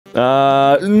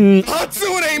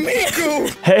Hatsune Miku!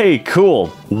 Hey, cool.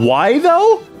 Why,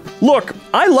 though? Look,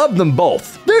 I love them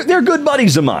both. They're good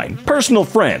buddies of mine, personal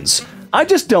friends. I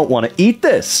just don't want to eat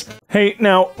this. Hey,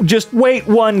 now, just wait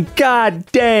one god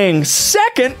dang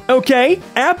second, okay?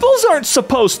 Apples aren't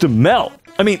supposed to melt.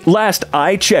 I mean, last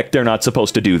I checked, they're not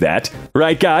supposed to do that.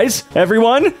 Right, guys?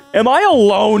 Everyone? Am I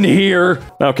alone here?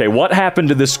 Okay, what happened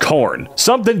to this corn?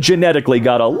 Something genetically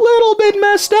got a little bit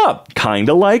messed up.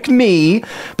 Kinda like me,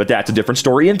 but that's a different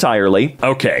story entirely.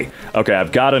 Okay,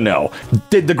 I've gotta know.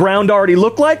 Did the ground already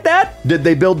look like that? Did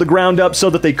they build the ground up so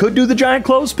that they could do the giant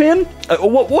clothespin?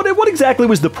 What exactly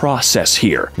was the process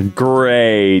here?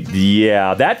 Great,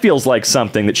 yeah, that feels like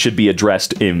something that should be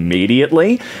addressed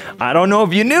immediately. I don't know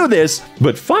if you knew this,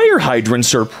 but fire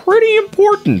hydrants are pretty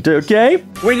important, okay?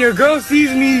 When your girl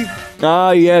sees me...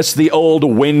 Ah, yes, the old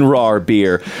WinRAR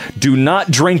beer. Do not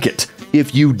drink it.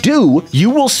 If you do, you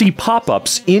will see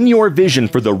pop-ups in your vision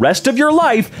for the rest of your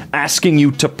life asking you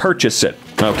to purchase it.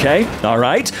 Okay? All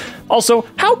right? Also,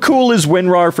 how cool is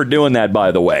WinRAR for doing that,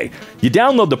 by the way? You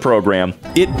download the program,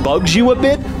 it bugs you a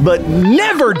bit, but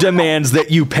never demands that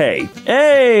you pay.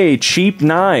 Hey, cheap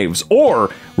knives,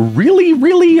 or really,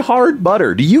 really hard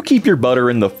butter. Do you keep your butter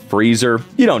in the freezer?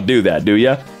 You don't do that, do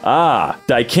you? Ah,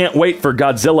 I can't wait for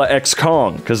Godzilla x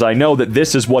Kong, because I know that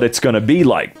this is what it's gonna be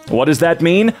like. What does that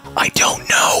mean? I don't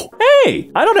know. Hey,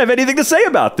 I don't have anything to say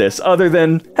about this other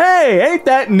than, hey, ain't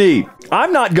that neat?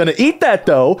 I'm not gonna eat that,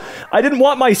 though. I didn't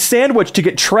want my sandwich to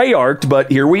get Treyarched, but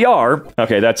here we are.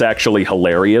 Okay, that's actually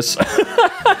hilarious.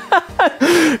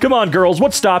 Come on, girls,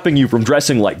 what's stopping you from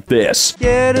dressing like this?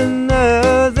 Yet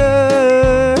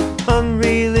another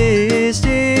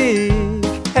unrealistic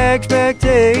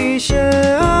expectation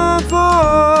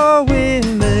for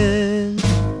women.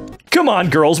 Come on,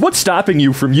 girls, what's stopping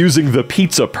you from using the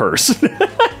pizza purse?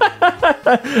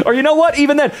 Or you know what?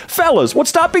 Even then, fellas, what's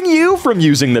stopping you from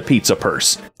using the pizza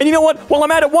purse? And you know what? While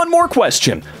I'm at it, one more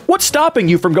question. What's stopping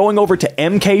you from going over to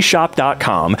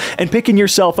MKshop.com and picking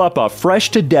yourself up a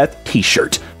fresh-to-death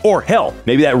t-shirt? Or hell,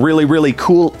 maybe that really, really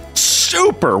cool,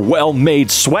 super well-made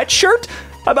sweatshirt?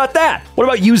 How about that? What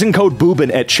about using code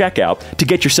BOOBIN at checkout to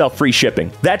get yourself free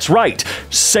shipping? That's right.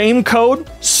 Same code,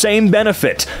 same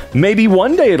benefit. Maybe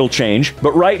one day it'll change,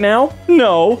 but right now,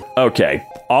 no. Okay.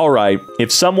 All right,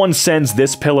 if someone sends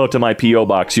this pillow to my P.O.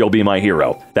 box, you'll be my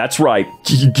hero. That's right.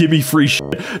 Give me free shit.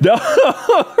 No,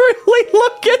 really?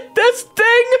 Look at this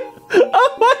thing!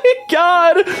 Oh my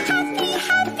god!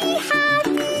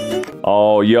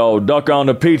 Oh, yo, duck on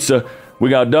the pizza. We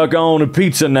got duck on the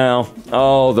pizza now.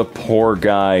 Oh, the poor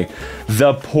guy.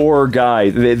 The poor guy.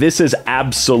 This is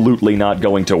absolutely not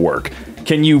going to work.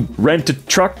 Can you rent a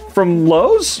truck from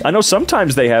Lowe's? I know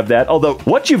sometimes they have that, although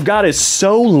what you've got is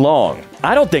so long.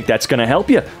 I don't think that's gonna help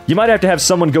you. You might have to have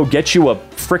someone go get you a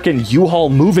frickin' U-Haul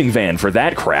moving van for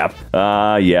that crap.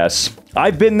 Ah, yes.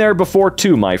 I've been there before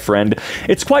too, my friend.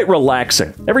 It's quite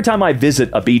relaxing. Every time I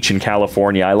visit a beach in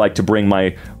California, I like to bring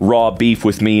my raw beef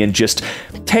with me and just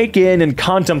take in and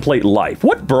contemplate life.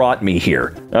 What brought me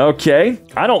here? Okay.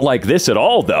 I don't like this at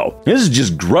all, though. This is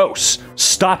just gross.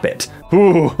 Stop it.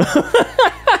 Ooh.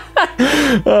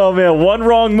 Oh man, one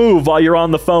wrong move while you're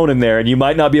on the phone in there and you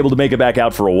might not be able to make it back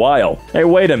out for a while. Hey,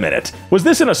 wait a minute. Was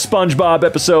this in a SpongeBob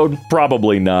episode?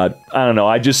 Probably not. I don't know,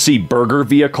 I just see burger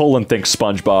vehicle and think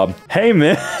SpongeBob. Hey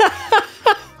man.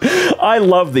 I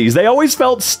love these. They always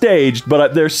felt staged,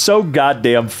 but they're so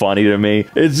goddamn funny to me.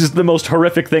 It's just the most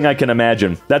horrific thing I can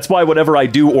imagine. That's why whenever I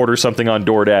do order something on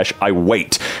DoorDash, I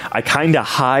wait. I kinda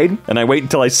hide, and I wait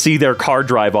until I see their car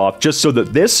drive off, just so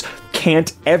that this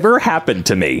can't ever happen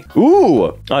to me.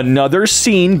 Ooh, another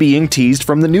scene being teased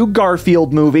from the new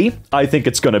Garfield movie. I think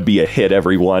it's gonna be a hit,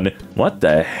 everyone. What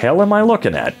the hell am I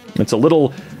looking at? It's a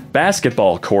little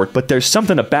basketball court, but there's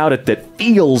something about it that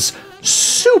feels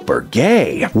super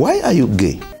gay. Why are you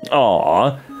gay?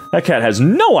 Aw, that cat has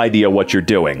no idea what you're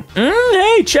doing.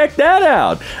 Hey, check that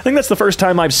out. I think that's the first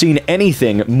time I've seen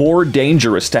anything more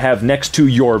dangerous to have next to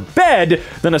your bed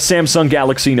than a Samsung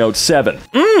Galaxy Note 7.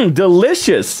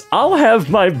 Delicious. I'll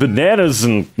have my bananas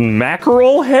and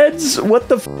mackerel heads. What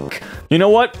the fuck? You know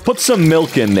what? Put some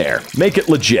milk in there. Make it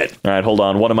legit. All right, hold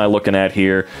on. What am I looking at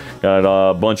here?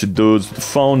 Got a bunch of dudes with the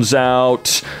phones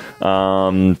out.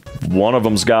 One of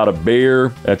them's got a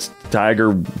beer. That's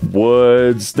Tiger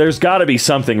Woods. There's gotta be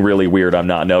something really weird I'm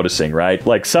not noticing, right?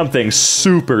 Like something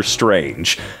super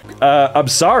strange. I'm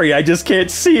sorry, I just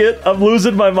can't see it. I'm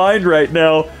losing my mind right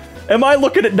now. Am I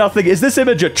looking at nothing? Is this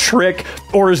image a trick?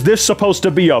 Or is this supposed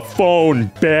to be a phone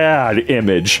bad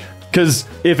image? Because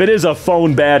if it is a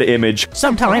phone bad image...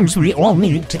 Sometimes we all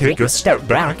need to take a step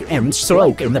back and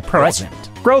soak in the present.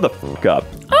 Grow the fuck up.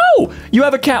 Oh, Oh, you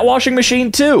have a cat washing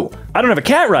machine too. I don't have a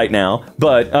cat right now,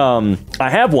 but I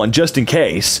have one just in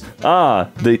case.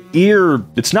 The ear,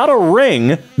 it's not a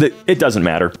ring. It doesn't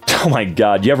matter. Oh my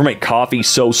God, you ever make coffee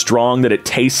so strong that it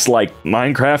tastes like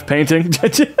Minecraft painting?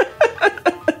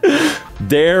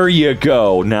 There you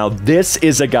go. Now, this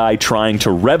is a guy trying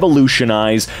to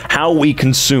revolutionize how we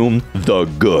consume the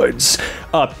goods.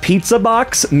 A pizza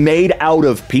box made out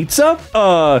of pizza?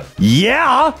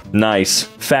 Yeah! Nice.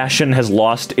 Fashion has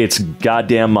lost its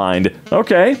goddamn mind.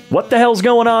 Okay, what the hell's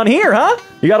going on here, huh?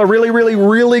 You got a really, really,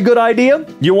 really good idea?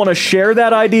 You want to share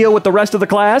that idea with the rest of the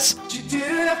class?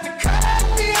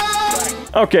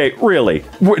 Okay, really.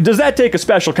 Does that take a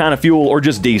special kind of fuel or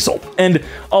just diesel? And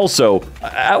also,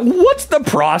 what's the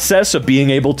process of being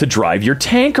able to drive your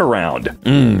tank around?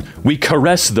 We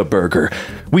caress the burger.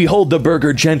 We hold the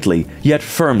burger gently, yet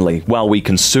firmly, while we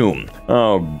consume.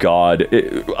 Oh, God.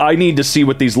 I need to see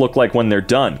what these look like when they're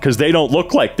done, because they don't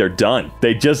look like they're done.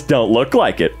 They just don't look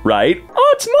like it, right?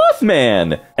 Oh, it's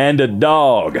Mothman! And a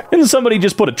dog. Didn't somebody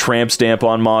just put a tramp stamp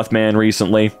on Mothman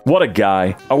recently? What a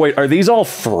guy. Oh, wait, are these all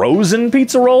frozen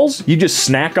pizza rolls? You just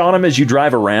snack on them as you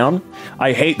drive around?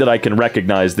 I hate that I can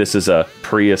recognize this as a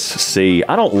Prius C.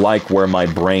 I don't like where my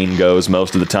brain goes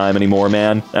most of the time anymore,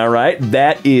 man. All right,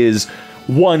 that is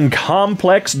one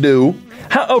complex do.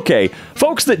 Okay,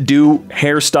 folks that do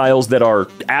hairstyles that are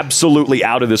absolutely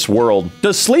out of this world,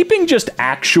 does sleeping just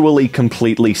actually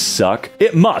completely suck?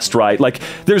 It must, right? Like,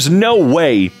 there's no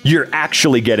way you're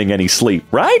actually getting any sleep,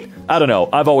 right? I don't know.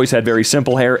 I've always had very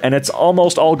simple hair, and it's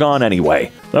almost all gone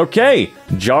anyway. Okay,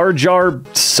 Jar Jar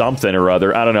something or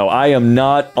other. I don't know. I am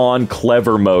not on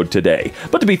clever mode today.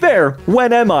 But to be fair,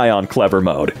 when am I on clever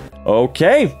mode?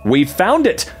 Okay, we've found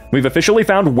it. We've officially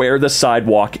found where the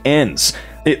sidewalk ends.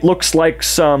 It looks like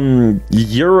some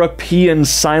European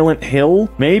Silent Hill,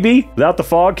 maybe? Without the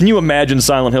fog? Can you imagine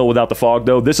Silent Hill without the fog,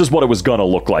 though? This is what it was gonna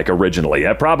look like originally.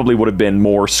 It probably would have been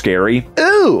more scary.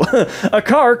 Ooh, a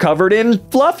car covered in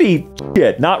fluffy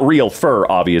shit. Not real fur,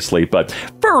 obviously, but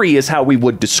furry is how we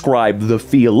would describe the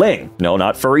feeling. No,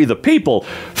 not furry the people.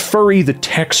 Furry the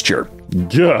texture.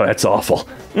 Ugh, that's awful.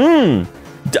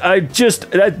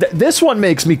 This one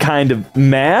makes me kind of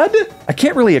mad. I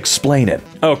can't really explain it.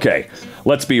 Okay,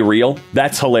 let's be real.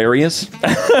 That's hilarious.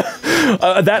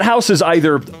 That house is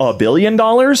either $1 billion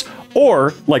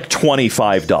or like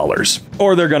 $25.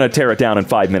 Or they're gonna tear it down in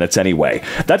 5 minutes anyway.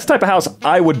 That's the type of house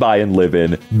I would buy and live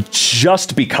in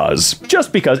just because.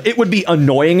 Just because. It would be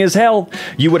annoying as hell.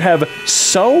 You would have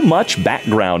so much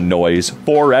background noise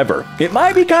forever. It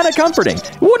might be kind of comforting.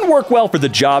 It wouldn't work well for the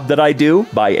job that I do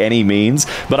by any means,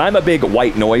 but I'm a big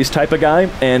white noise type of guy,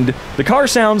 and the car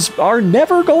sounds are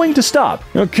never going to stop.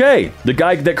 Okay, the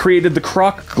guy that created the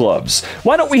croc gloves.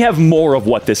 Why don't we have more of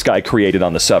what this guy created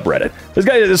on the subreddit? This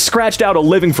guy has scratched out a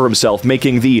living for himself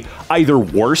making the either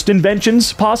worst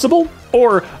inventions possible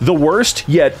or the worst,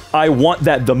 yet I want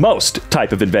that the most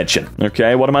type of invention.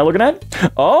 Okay, what am I looking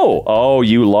at? Oh,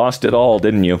 you lost it all,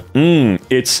 didn't you?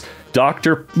 It's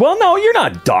Dr. Well, no, you're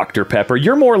not Dr. Pepper.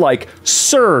 You're more like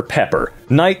Sir Pepper,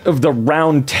 Knight of the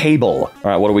Round Table.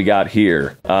 All right, what do we got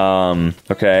here?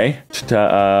 Okay.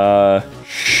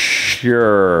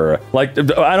 Sure. Like,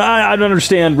 I don't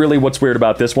understand really what's weird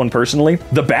about this one personally.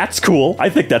 The bat's cool. I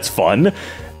think that's fun.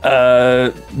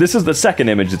 This is the second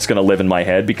image that's gonna live in my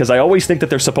head because I always think that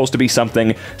there's supposed to be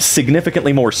something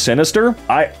significantly more sinister.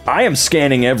 I am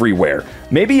scanning everywhere.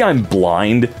 Maybe I'm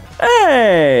blind.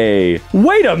 Hey,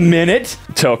 wait a minute.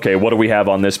 Okay, what do we have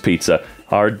on this pizza?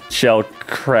 Hard shell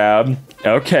crab.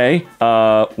 Okay.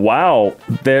 Wow.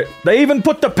 They even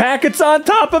put the packets on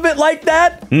top of it like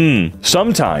that?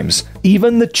 Sometimes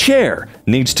even the chair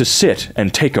needs to sit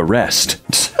and take a rest.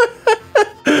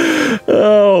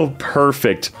 Oh,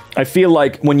 perfect. I feel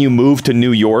like when you move to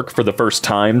New York for the first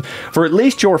time, for at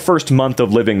least your first month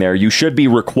of living there, you should be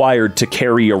required to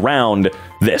carry around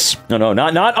this. No,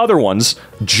 not other ones.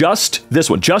 Just this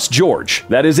one. Just George.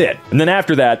 That is it. And then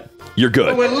after that, you're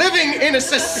good. We're living in a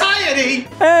society.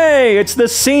 Hey, it's the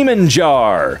semen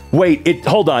jar. Wait,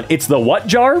 hold on. It's the what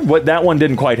jar? What? That one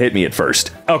didn't quite hit me at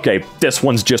first. Okay, this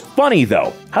one's just funny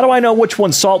though. How do I know which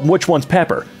one's salt and which one's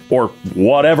pepper? Or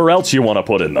whatever else you want to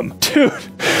put in them. Dude,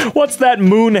 what's that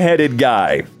moon-headed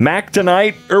guy? Mac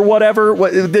Tonight or whatever?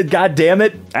 God damn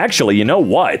it. Actually, you know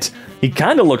what? He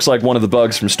kind of looks like one of the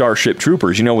bugs from Starship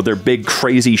Troopers, you know, with their big,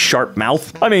 crazy, sharp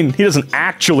mouth. I mean, he doesn't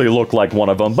actually look like one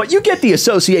of them, but you get the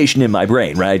association in my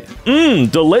brain, right?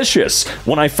 Delicious.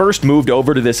 When I first moved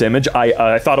over to this image,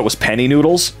 I thought it was penny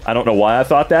noodles. I don't know why I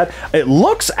thought that. It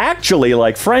looks actually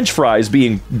like French fries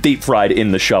being deep fried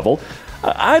in the shovel.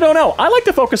 I don't know. I like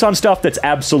to focus on stuff that's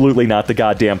absolutely not the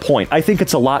goddamn point. I think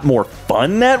it's a lot more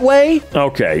fun that way.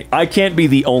 Okay, I can't be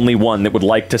the only one that would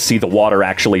like to see the water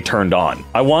actually turned on.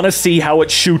 I want to see how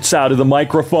it shoots out of the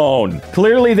microphone.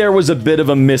 Clearly there was a bit of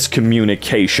a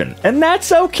miscommunication, and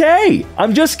that's okay.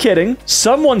 I'm just kidding.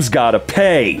 Someone's gotta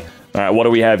pay. All right, what do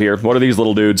we have here? What are these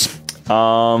little dudes?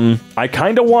 I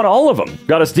kind of want all of them.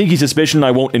 Got a sneaky suspicion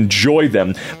I won't enjoy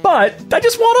them, but I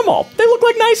just want them all. They look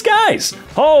like nice guys.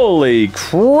 Holy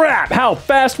crap, how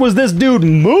fast was this dude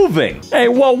moving? Hey,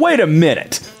 well, wait a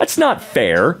minute. That's not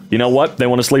fair. You know what? They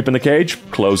want to sleep in the cage?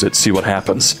 Close it, see what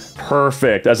happens.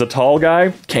 Perfect. As a tall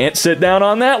guy, can't sit down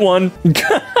on that one.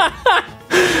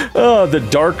 Oh, the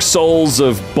dark souls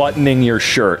of buttoning your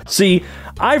shirt. See,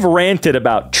 I've ranted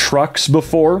about trucks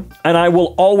before, and I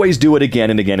will always do it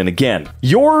again and again and again.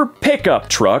 Your pickup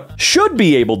truck should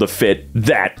be able to fit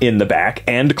that in the back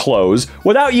and close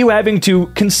without you having to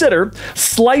consider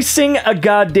slicing a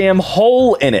goddamn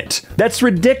hole in it. That's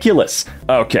ridiculous.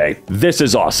 Okay, this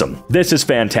is awesome. This is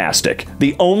fantastic.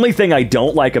 The only thing I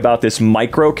don't like about this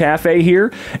micro cafe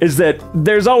here is that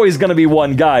there's always going to be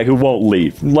one guy who won't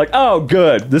leave. Like, oh,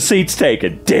 good, the seat's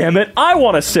taken. Damn it, I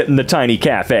want to sit in the tiny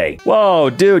cafe. Whoa,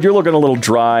 dude, you're looking a little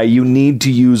dry. You need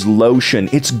to use lotion.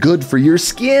 It's good for your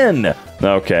skin.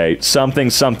 Okay, something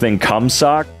cum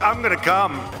sock. I'm gonna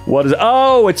come. What is?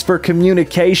 Oh, it's for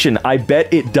communication. I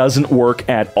bet it doesn't work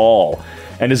at all.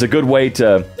 And is a good way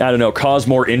to, I don't know, cause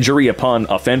more injury upon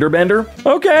a fender bender?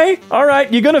 Okay, all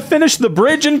right, you gonna finish the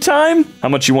bridge in time? How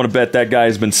much you want to bet that guy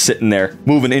has been sitting there,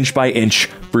 moving inch by inch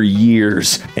for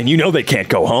years? And you know they can't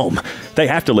go home. They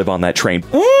have to live on that train.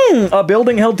 A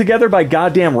building held together by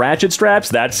goddamn ratchet straps?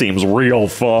 That seems real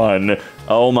fun.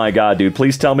 Oh my god, dude,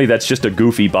 please tell me that's just a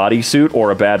goofy bodysuit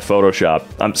or a bad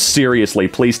Photoshop. Seriously,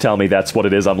 please tell me that's what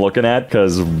it is I'm looking at,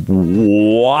 because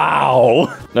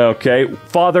wow. Okay,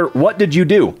 Father, what did you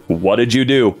do? What did you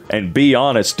do? And be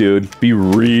honest, dude. Be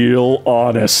real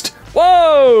honest.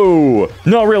 Whoa!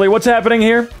 No, really, what's happening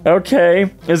here? Okay,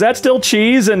 is that still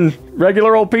cheese and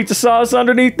regular old pizza sauce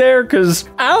underneath there? Because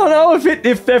I don't know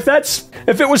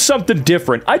if it was something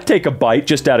different. I'd take a bite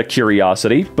just out of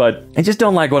curiosity, but I just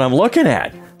don't like what I'm looking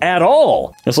at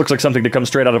all. This looks like something to come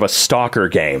straight out of a stalker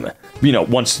game. You know,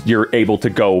 once you're able to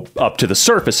go up to the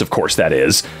surface, of course that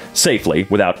is, safely,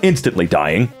 without instantly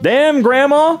dying. Damn,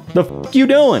 Grandma, the f you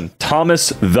doing? Thomas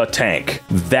the Tank.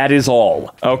 That is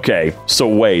all. Okay, so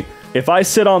wait. If I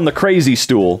sit on the crazy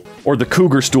stool, or the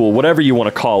cougar stool, whatever you want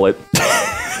to call it,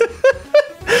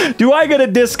 do I get a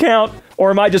discount? Or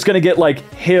am I just gonna get, like,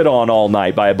 hit on all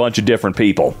night by a bunch of different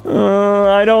people?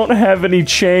 I don't have any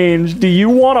change. Do you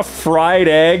want a fried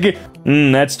egg?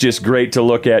 That's just great to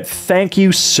look at. Thank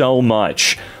you so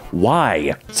much.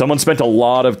 Why? Someone spent a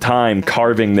lot of time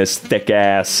carving this thick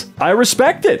ass. I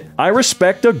respect it. I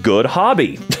respect a good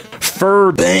hobby.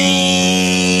 Fur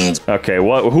beans. Okay,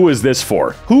 who is this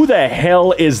for? Who the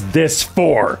hell is this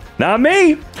for? Not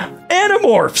me.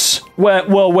 Animorphs.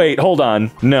 Well, wait, hold on.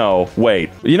 No,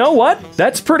 wait. You know what?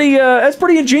 That's pretty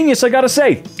ingenious, I gotta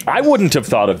say. I wouldn't have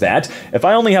thought of that. If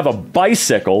I only have a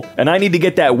bicycle and I need to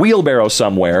get that wheelbarrow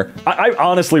somewhere, I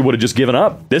honestly would have just given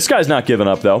up. This guy's not giving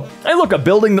up, though. Hey, look, a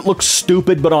building that looks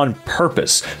stupid but on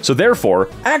purpose. So therefore,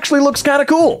 actually looks kind of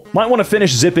cool. Might want to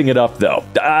finish zipping it up, though.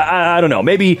 I don't know.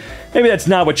 Maybe that's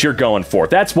not what you're going for.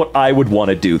 That's what I would want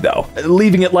to do, though.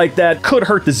 Leaving it like that could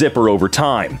hurt the zipper over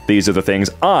time. These are the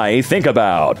things I think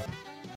about.